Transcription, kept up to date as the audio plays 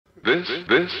This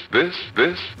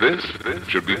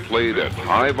should be played at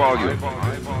high volume,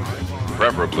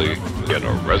 preferably in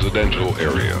a residential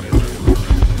area.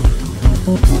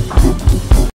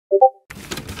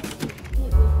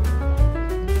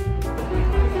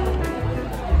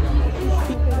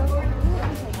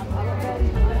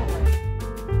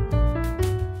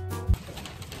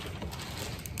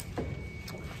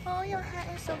 Oh, your hat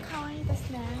is so kawaii,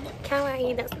 desu ne.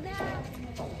 Kawaii desu ne.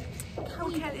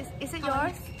 Okay, is it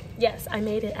yours? Yes, I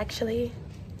made it actually.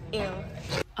 Ew.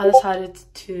 I decided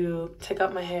to take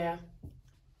out my hair.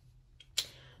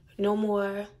 No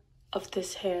more of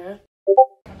this hair.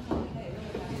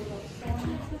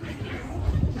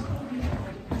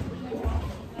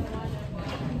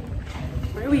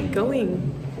 Where are we going?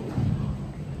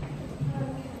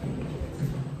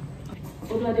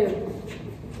 What do I do?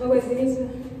 Oh wait, we need to...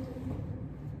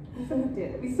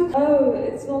 Oh,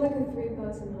 it's not like a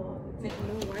 3-person hall. No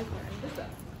Wi-Fi.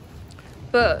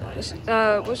 But,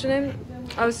 what's your name?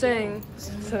 I was saying,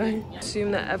 sorry.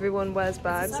 Assume that everyone wears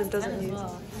bags and doesn't use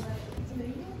them.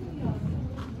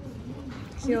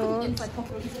 Cute.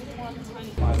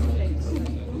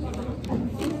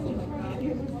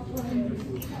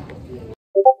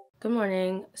 Good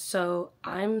morning. So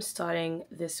I'm starting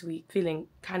this week feeling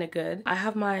kind of good. I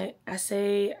have my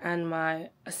essay and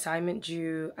my assignment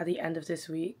due at the end of this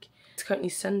week. It's currently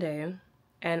Sunday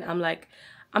and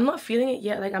I'm not feeling it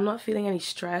yet. Like I'm not feeling any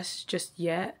stress just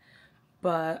yet,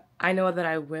 but I know that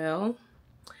I will.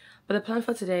 But the plan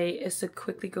for today is to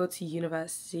quickly go to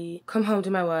university, come home, do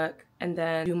my work, and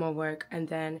then do more work, and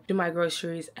then do my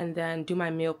groceries, and then do my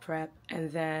meal prep,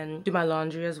 and then do my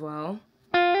laundry as well.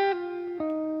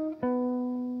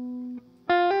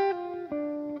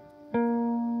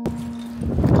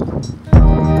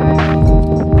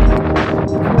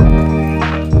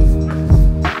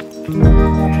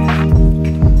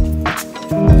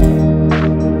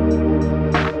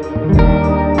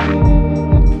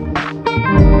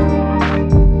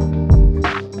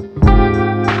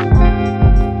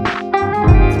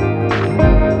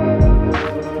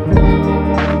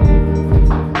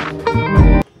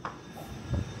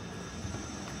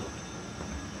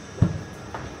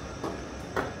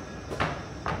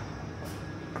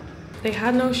 They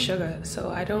had no sugar, so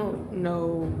I don't know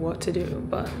what to do,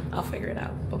 but I'll figure it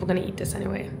out. But we're gonna eat this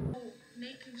anyway.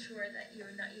 Making sure that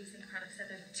you're not using products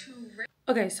that are too rich.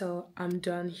 Okay, so I'm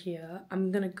done here.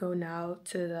 I'm gonna go now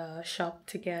to the shop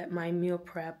to get my meal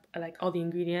prep, like all the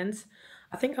ingredients.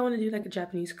 I think I want to do like a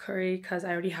Japanese curry because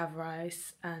I already have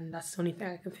rice and that's the only thing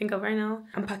I can think of right now.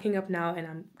 I'm packing up now and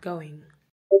I'm going.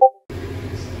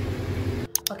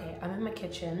 Okay, I'm in my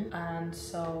kitchen and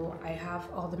so I have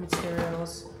all the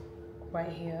materials right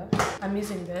here. I'm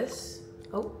using this,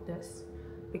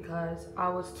 because I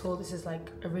was told this is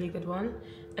like a really good one.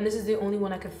 And this is the only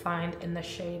one I could find in the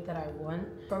shade that I want.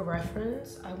 For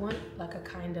reference, I want like a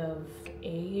kind of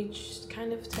aged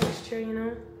kind of texture, you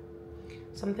know?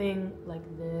 Something like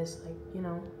this, like, you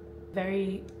know,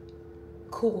 very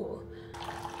cool.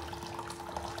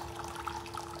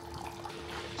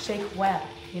 Shake well,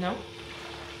 you know?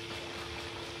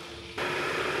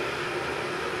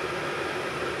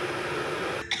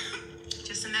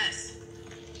 Just a mess.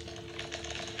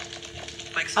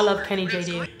 Like I love Kenny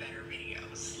JD. Better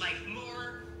videos. Like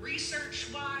more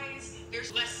research-wise,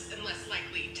 there's less and less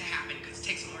likely to happen because it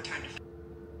takes more time to.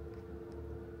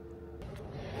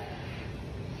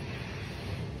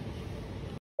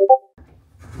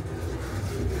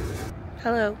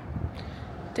 Hello.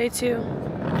 Day 2.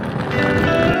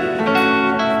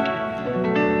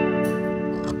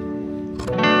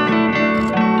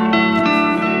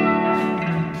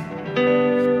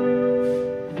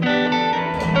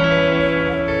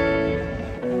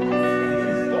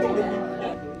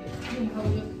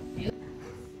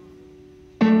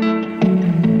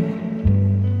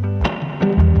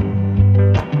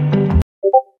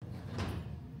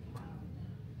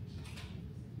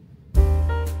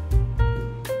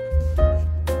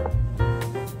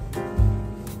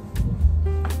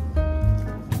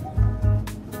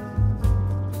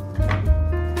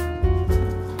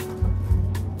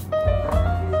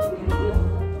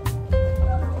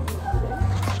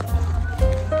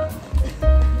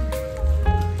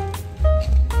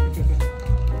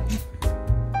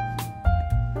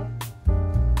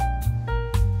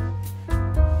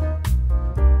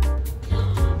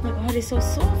 It's so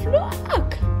soft,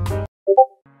 look!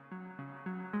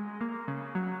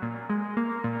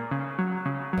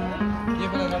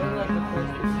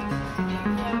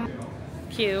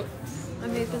 Cute. I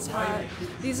made this hat.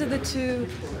 These are the 2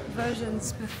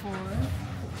 versions before.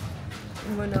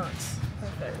 And we're not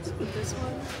perfect. But this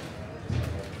one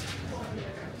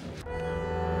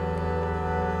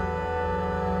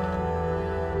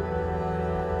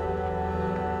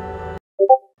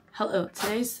Hello,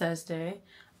 today's Thursday.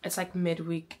 It's like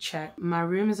midweek check. My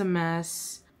room is a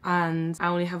mess and I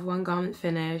only have one garment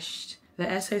finished. The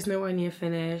essay is nowhere near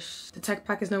finished. The tech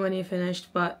pack is nowhere near finished,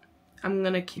 but I'm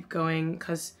gonna keep going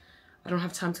because I don't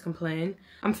have time to complain.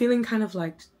 I'm feeling kind of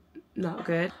like not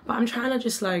good, but I'm trying to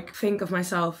just like think of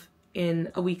myself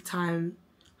in a week time,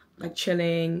 like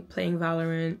chilling, playing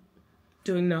Valorant,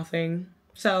 doing nothing.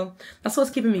 So that's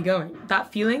what's keeping me going.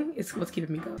 That feeling is what's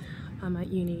keeping me going. I'm at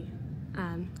uni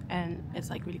and it's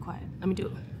like really quiet. Let me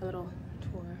do a little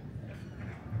tour.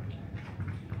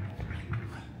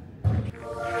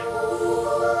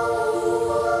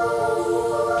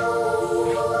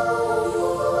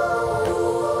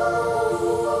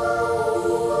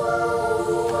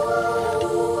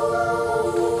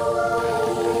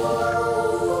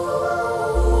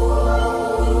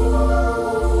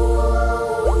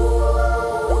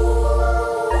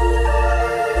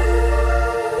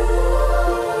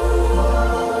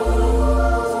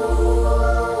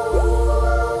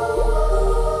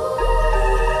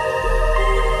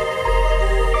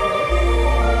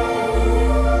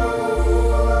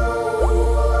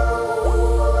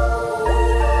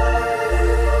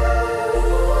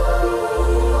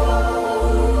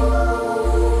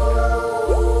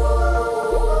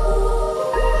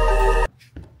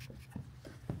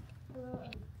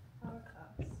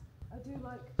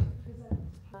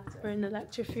 We're in the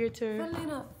lecture theatre. Funnily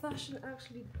enough, fashion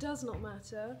actually does not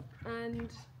matter, and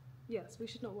yes, we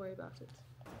should not worry about it.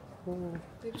 Ooh.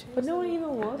 They've changed But no one them.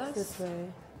 even walks That's- this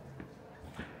way.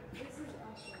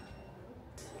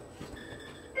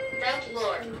 Red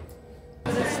Lord.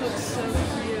 This looks so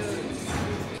cute.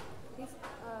 He does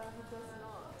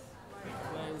not.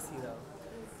 Where is he though?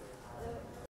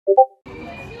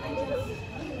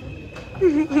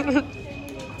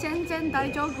 젠젠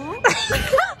다이저구?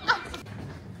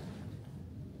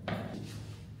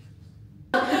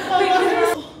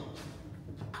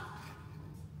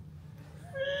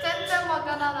 젠젠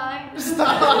먹어라.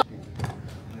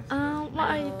 What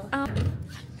are you?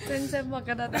 젠젠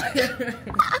먹어라.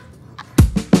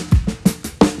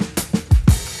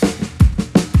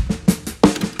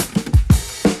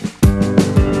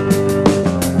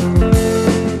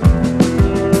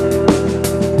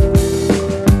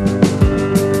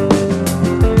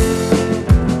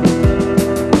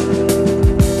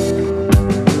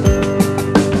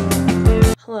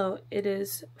 Hello, it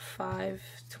is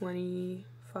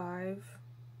 5:25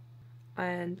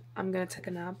 and I'm gonna take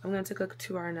a nap. I'm gonna take like a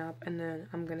 2-hour nap and then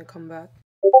I'm gonna come back.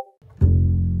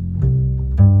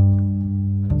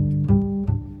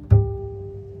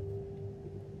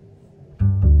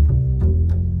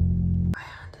 I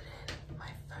handed in my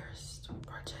first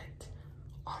project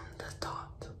on the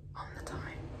dot, on the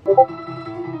time.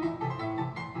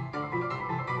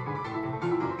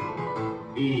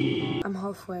 I'm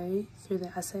halfway through the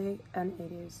essay and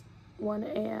it is 1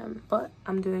 a.m. but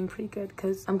I'm doing pretty good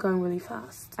because I'm going really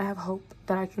fast. I have hope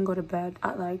that I can go to bed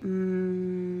at like 4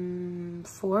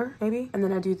 maybe, and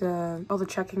then I do all the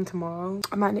checking tomorrow.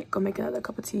 I might go make another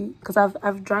cup of tea because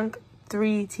I've drank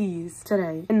 3 teas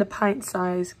today in the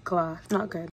pint-sized glass. Not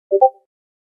good.